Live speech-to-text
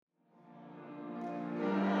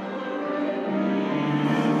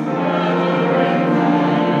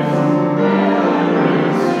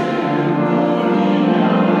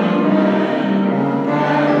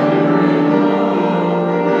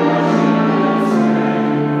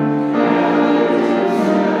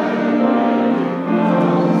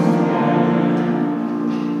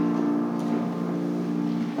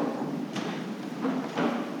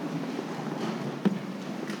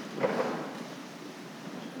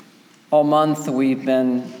All month we've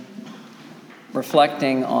been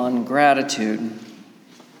reflecting on gratitude.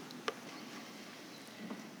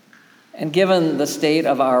 And given the state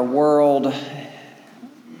of our world,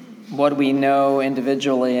 what we know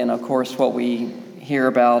individually, and of course what we hear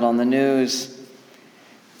about on the news,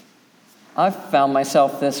 I've found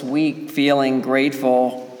myself this week feeling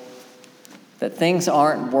grateful that things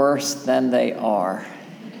aren't worse than they are.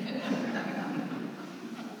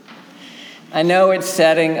 I know it's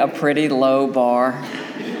setting a pretty low bar.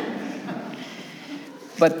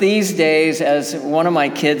 But these days, as one of my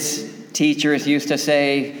kids' teachers used to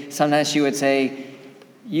say, sometimes she would say,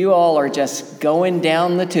 "You all are just going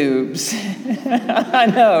down the tubes." I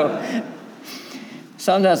know.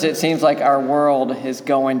 Sometimes it seems like our world is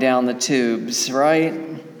going down the tubes, right?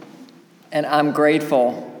 And I'm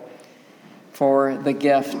grateful for the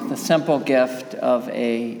gift, the simple gift of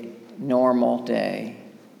a normal day.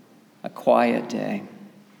 A quiet day.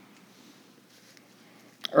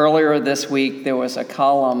 Earlier this week, there was a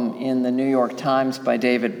column in the New York Times by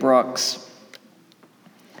David Brooks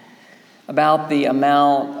about the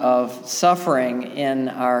amount of suffering in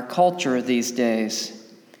our culture these days.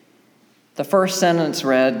 The first sentence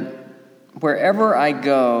read, "Wherever I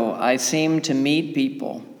go, I seem to meet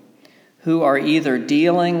people who are either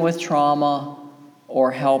dealing with trauma or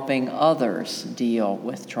helping others deal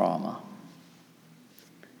with trauma."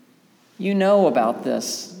 You know about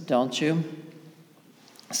this, don't you?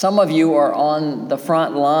 Some of you are on the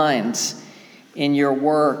front lines in your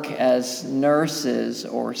work as nurses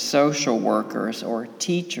or social workers or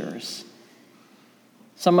teachers.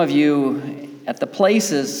 Some of you at the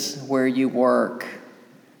places where you work,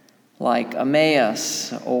 like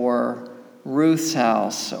Emmaus or Ruth's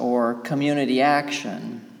House or Community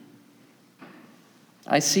Action.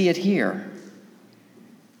 I see it here.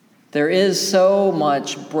 There is so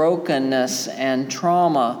much brokenness and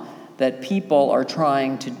trauma that people are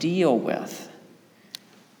trying to deal with,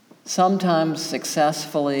 sometimes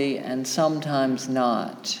successfully and sometimes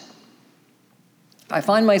not. I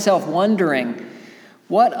find myself wondering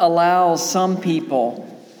what allows some people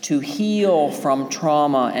to heal from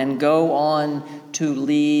trauma and go on to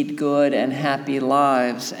lead good and happy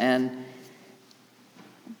lives, and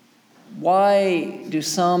why do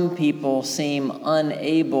some people seem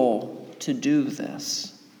unable to do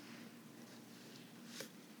this?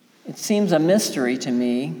 It seems a mystery to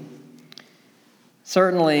me.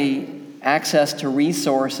 Certainly, access to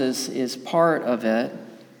resources is part of it.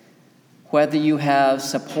 Whether you have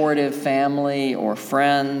supportive family or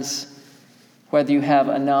friends, whether you have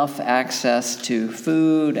enough access to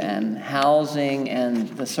food and housing and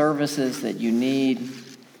the services that you need.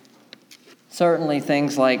 Certainly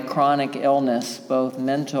things like chronic illness, both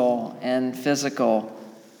mental and physical,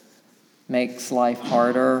 makes life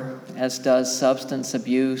harder, as does substance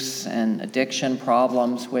abuse and addiction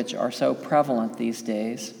problems, which are so prevalent these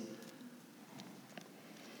days.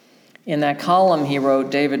 In that column he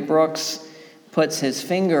wrote, David Brooks puts his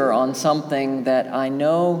finger on something that I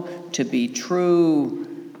know to be true,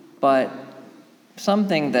 but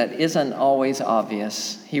something that isn't always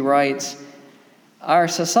obvious. He writes, "Our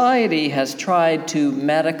society has tried to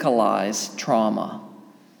medicalize trauma.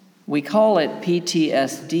 We call it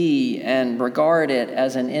PTSD and regard it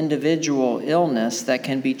as an individual illness that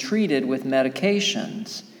can be treated with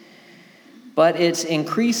medications. But it's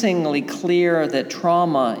increasingly clear that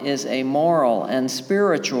trauma is a moral and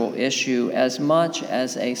spiritual issue as much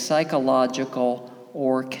as a psychological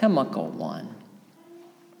or chemical one."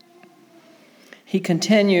 He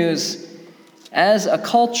continues, "As a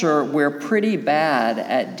culture, we're pretty bad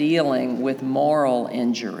at dealing with moral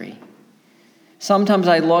injury. Sometimes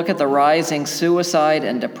I look at the rising suicide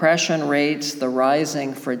and depression rates, the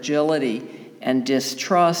rising fragility and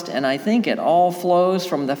distrust, and I think it all flows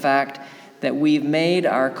from the fact that we've made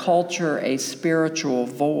our culture a spiritual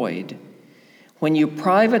void. When you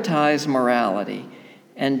privatize morality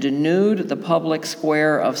and denude the public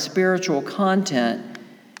square of spiritual content,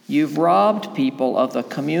 you've robbed people of the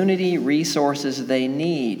community resources they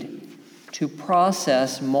need to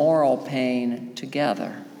process moral pain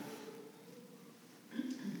together."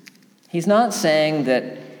 He's not saying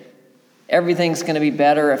that everything's going to be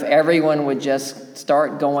better if everyone would just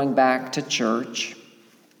start going back to church,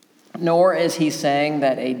 nor is he saying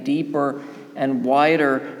that a deeper and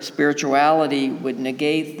wider spirituality would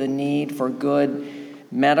negate the need for good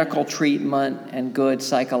medical treatment and good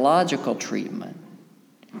psychological treatment.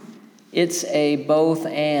 It's a both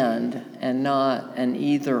and not an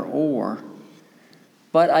either or.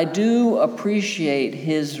 But I do appreciate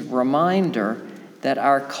his reminder that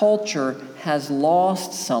our culture has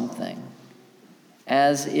lost something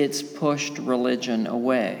as it's pushed religion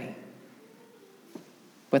away.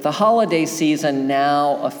 With the holiday season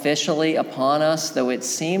now officially upon us, though it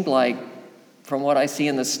seemed like, from what I see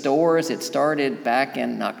in the stores, it started back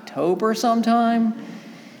in October sometime.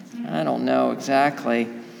 I don't know exactly.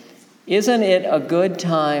 Isn't it a good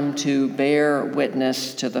time to bear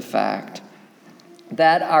witness to the fact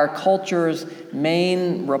that our culture's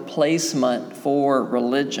main replacement for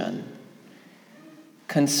religion,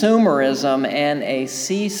 consumerism and a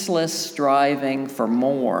ceaseless striving for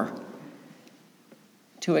more,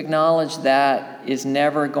 to acknowledge that is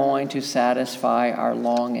never going to satisfy our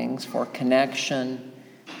longings for connection,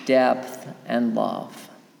 depth, and love?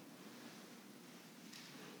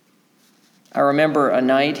 I remember a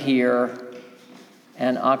night here,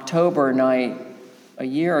 an October night a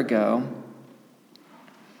year ago,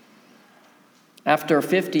 after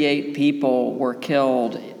 58 people were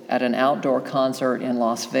killed at an outdoor concert in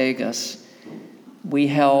Las Vegas. We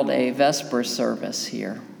held a Vesper service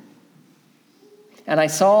here. And I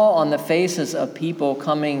saw on the faces of people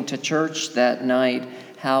coming to church that night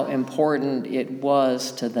how important it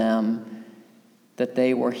was to them that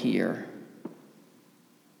they were here,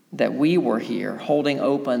 that we were here, holding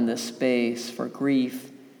open this space for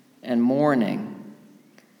grief and mourning.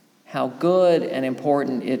 How good and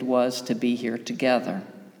important it was to be here together.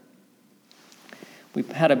 We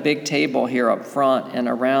had a big table here up front, and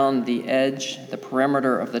around the edge, the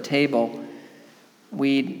perimeter of the table,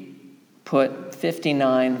 we put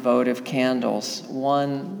 59 votive candles,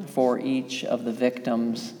 one for each of the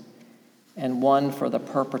victims and one for the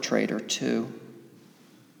perpetrator too.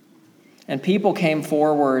 And people came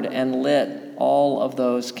forward and lit all of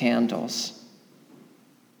those candles.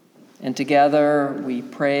 And together we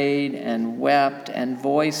prayed and wept and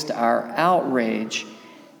voiced our outrage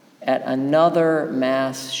at another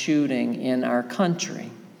mass shooting in our country.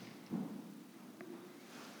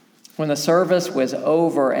 When the service was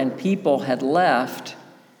over and people had left,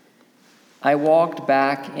 I walked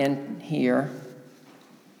back in here,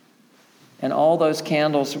 and all those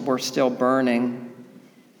candles were still burning,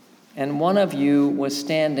 and one of you was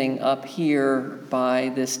standing up here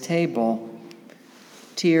by this table,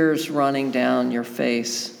 tears running down your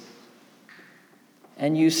face.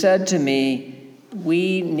 And you said to me,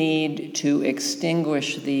 "We need to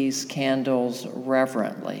extinguish these candles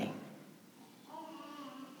reverently."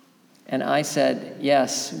 And I said,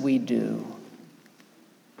 "Yes, we do."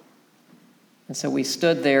 And so we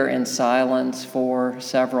stood there in silence for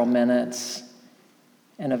several minutes,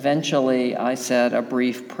 and eventually I said a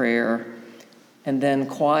brief prayer, and then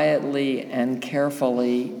quietly and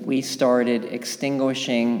carefully we started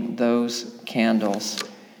extinguishing those candles,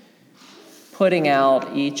 putting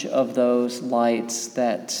out each of those lights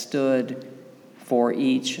that stood for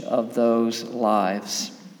each of those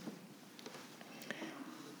lives.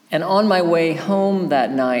 And on my way home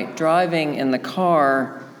that night, driving in the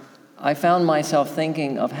car, I found myself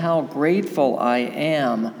thinking of how grateful I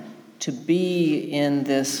am to be in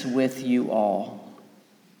this with you all.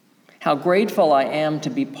 How grateful I am to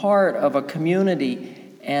be part of a community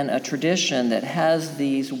and a tradition that has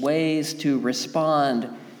these ways to respond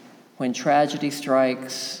when tragedy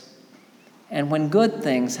strikes and when good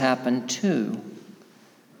things happen too.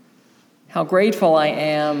 How grateful I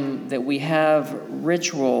am that we have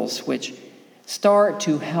rituals which start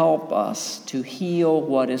to help us to heal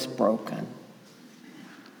what is broken.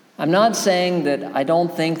 I'm not saying that I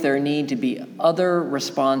don't think there need to be other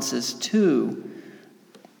responses too,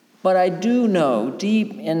 but I do know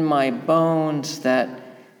deep in my bones that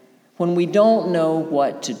when we don't know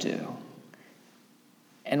what to do,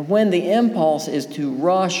 and when the impulse is to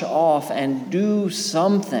rush off and do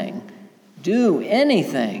something, do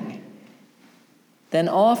anything, then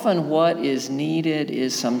often what is needed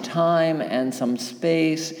is some time and some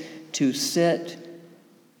space to sit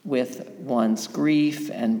with one's grief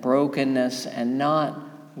and brokenness and not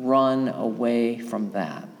run away from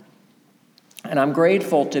that. And I'm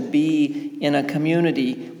grateful to be in a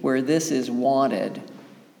community where this is wanted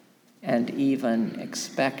and even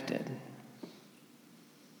expected.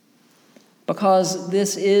 Because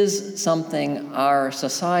this is something our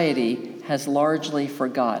society has largely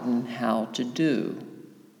forgotten how to do,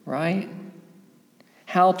 right?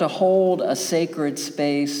 How to hold a sacred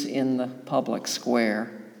space in the public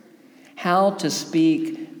square. How to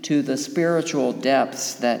speak to the spiritual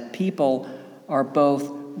depths that people are both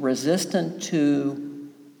resistant to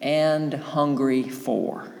and hungry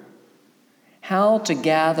for. How to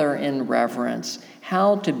gather in reverence.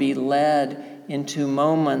 How to be led into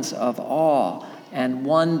moments of awe and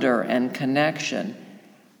wonder and connection.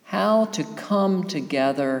 How to come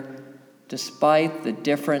together despite the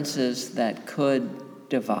differences that could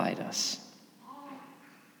divide us.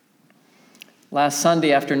 Last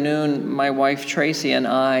Sunday afternoon, my wife Tracy and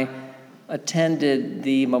I attended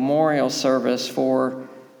the memorial service for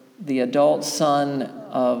the adult son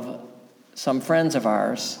of some friends of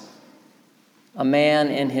ours, a man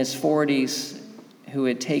in his 40s who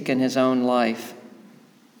had taken his own life.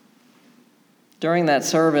 During that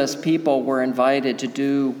service, people were invited to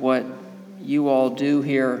do what you all do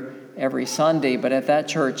here every Sunday, but at that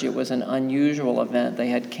church it was an unusual event. They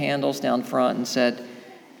had candles down front and said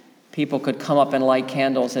people could come up and light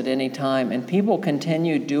candles at any time, and people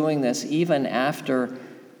continued doing this even after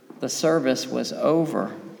the service was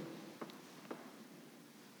over.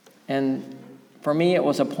 And for me, it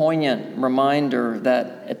was a poignant reminder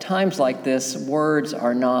that at times like this, words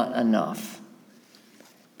are not enough,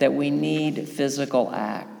 that we need physical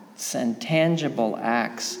acts and tangible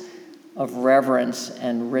acts of reverence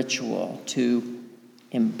and ritual to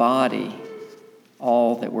embody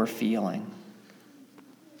all that we're feeling.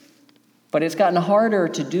 But it's gotten harder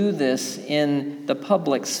to do this in the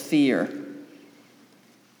public sphere.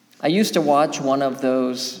 I used to watch one of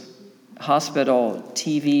those hospital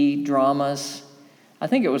TV dramas. I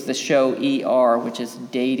think it was the show ER, which is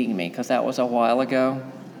dating me because that was a while ago.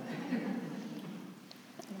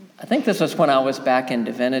 I think this was when I was back in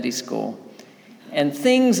divinity school. And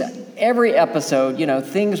every episode,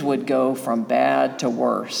 things would go from bad to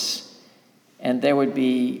worse. And there would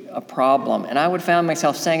be a problem. And I would find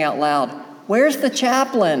myself saying out loud, "Where's the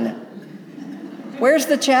chaplain? Where's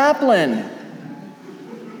the chaplain?"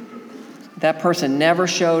 That person never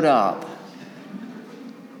showed up.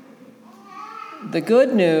 The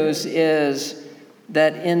good news is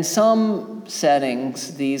that in some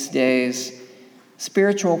settings these days,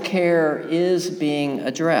 spiritual care is being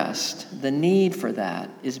addressed. The need for that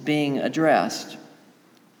is being addressed.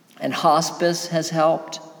 And hospice has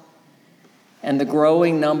helped. And the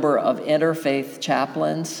growing number of interfaith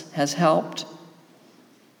chaplains has helped.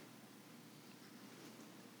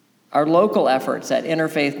 Our local efforts at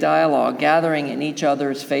Interfaith Dialogue, gathering in each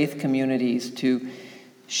other's faith communities to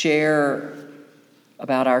share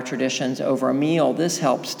about our traditions over a meal, this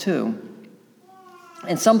helps too.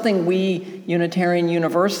 And something we Unitarian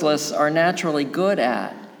Universalists are naturally good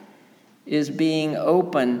at is being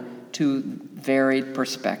open to varied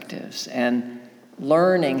perspectives and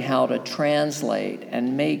learning how to translate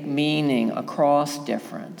and make meaning across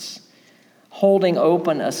difference, holding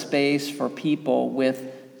open a space for people with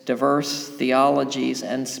diverse theologies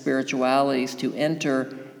and spiritualities to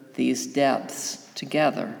enter these depths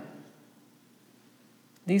together.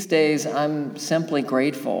 These days, I'm simply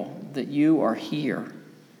grateful that you are here,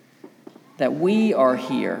 that we are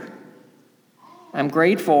here. I'm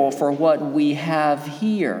grateful for what we have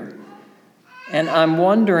here, and I'm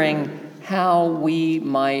wondering how we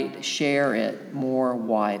might share it more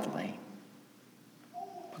widely.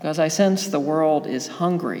 Because I sense the world is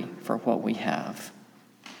hungry for what we have.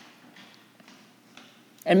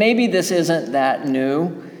 And maybe this isn't that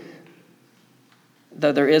new,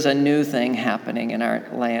 though there is a new thing happening in our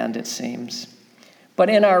land, it seems. But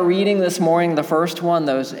in our reading this morning, the first one,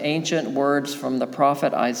 those ancient words from the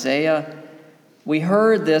prophet Isaiah, we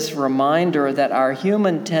heard this reminder that our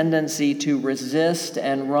human tendency to resist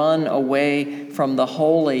and run away from the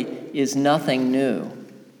holy is nothing new.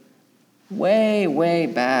 Way, way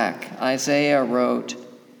back, Isaiah wrote,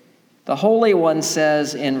 "The Holy One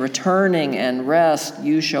says, in returning and rest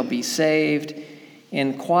you shall be saved.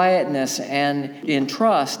 In quietness and in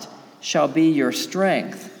trust shall be your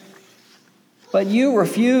strength. But you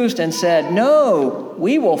refused and said, 'No,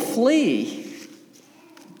 we will flee.'"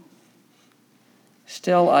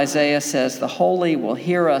 Still, Isaiah says, the Holy will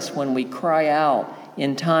hear us when we cry out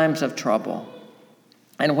in times of trouble.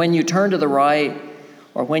 And when you turn to the right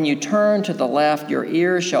or when you turn to the left, your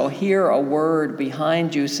ears shall hear a word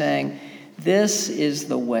behind you saying, "This is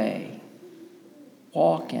the way.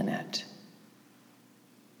 Walk in it."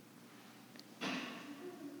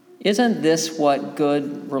 Isn't this what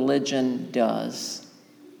good religion does?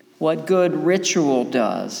 What good ritual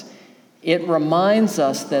does? It reminds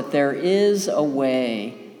us that there is a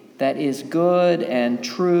way that is good and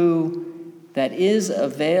true, that is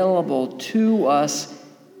available to us,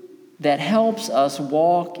 that helps us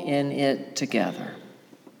walk in it together.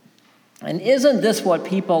 And isn't this what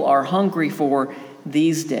people are hungry for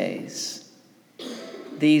these days?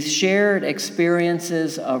 These shared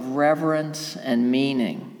experiences of reverence and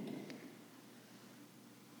meaning.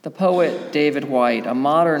 The poet David White, a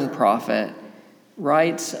modern prophet,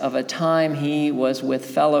 writes of a time he was with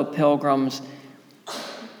fellow pilgrims,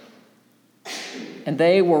 and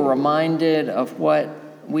they were reminded of what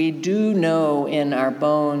we do know in our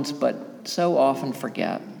bones but so often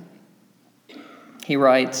forget. He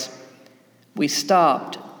writes, we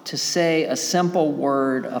stopped to say a simple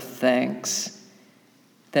word of thanks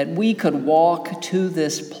that we could walk to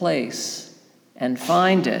this place and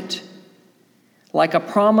find it, like a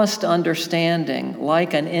promised understanding,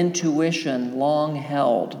 like an intuition long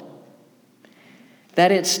held,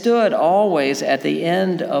 that it stood always at the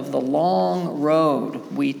end of the long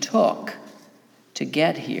road we took to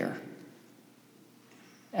get here,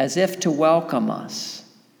 as if to welcome us,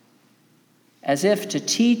 as if to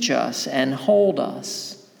teach us and hold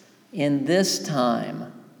us in this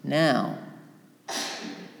time now.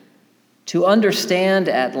 To understand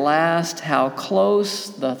at last how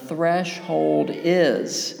close the threshold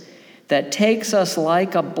is that takes us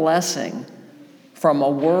like a blessing from a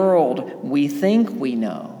world we think we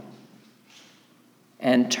know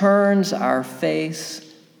and turns our face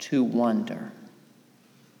to wonder.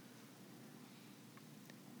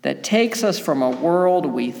 That takes us from a world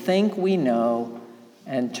we think we know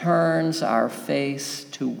and turns our face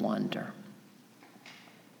to wonder.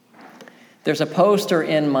 There's a poster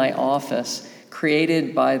in my office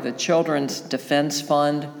created by the Children's Defense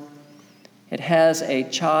Fund. It has a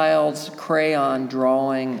child's crayon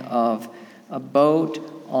drawing of a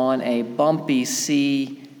boat on a bumpy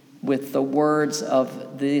sea with the words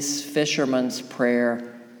of this fisherman's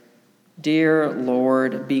prayer, "Dear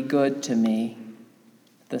Lord, be good to me.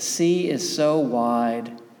 The sea is so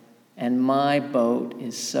wide and my boat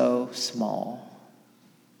is so small."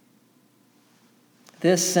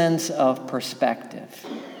 This sense of perspective,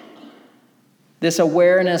 this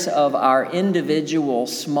awareness of our individual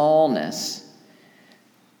smallness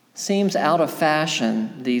seems out of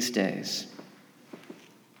fashion these days.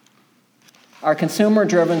 Our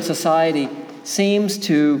consumer-driven society seems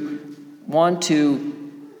to want to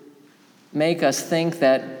make us think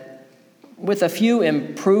that with a few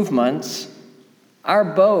improvements, our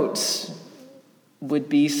boats would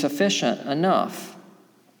be sufficient enough.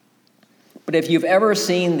 But if you've ever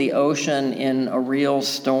seen the ocean in a real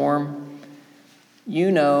storm,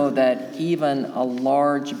 you know that even a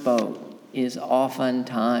large boat is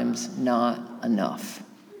oftentimes not enough.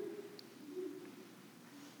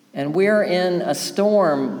 And we're in a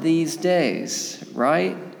storm these days,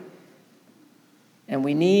 right? And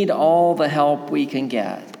we need all the help we can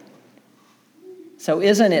get. So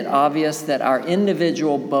isn't it obvious that our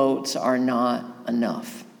individual boats are not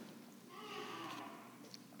enough?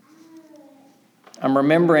 I'm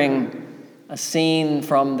remembering a scene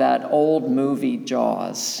from that old movie,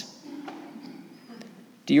 Jaws.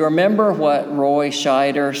 Do you remember what Roy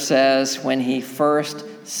Scheider says when he first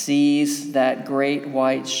sees that great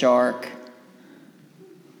white shark?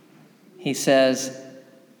 He says,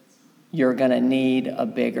 "You're going to need a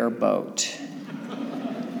bigger boat."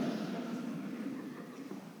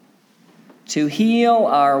 To heal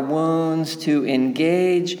our wounds, to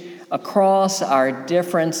engage across our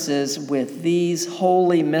differences with these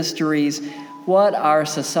holy mysteries, what our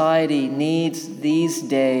society needs these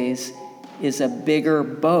days is a bigger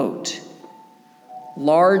boat,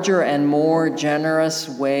 larger and more generous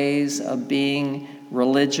ways of being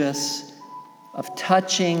religious, of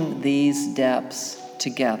touching these depths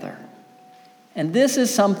together. And this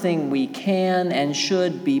is something we can and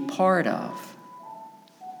should be part of.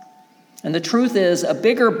 And the truth is, a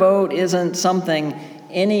bigger boat isn't something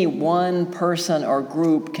any one person or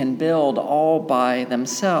group can build all by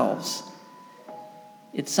themselves.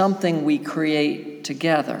 It's something we create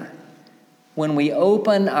together when we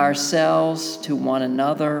open ourselves to one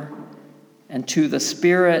another and to the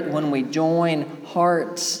Spirit, when we join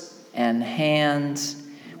hearts and hands,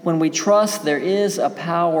 when we trust there is a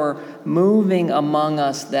power moving among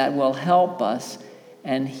us that will help us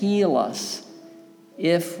and heal us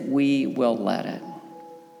if we will let it.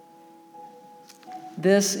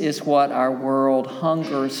 This is what our world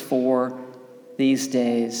hungers for these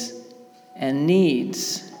days and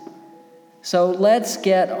needs. So let's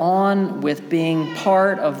get on with being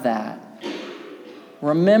part of that,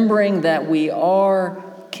 remembering that we are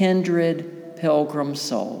kindred pilgrim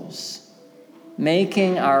souls,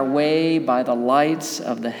 making our way by the lights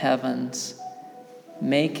of the heavens,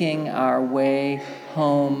 making our way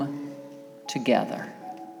home together.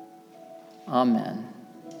 Amen.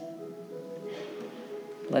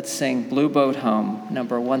 Let's sing Blue Boat Home,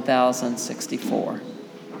 number 1064.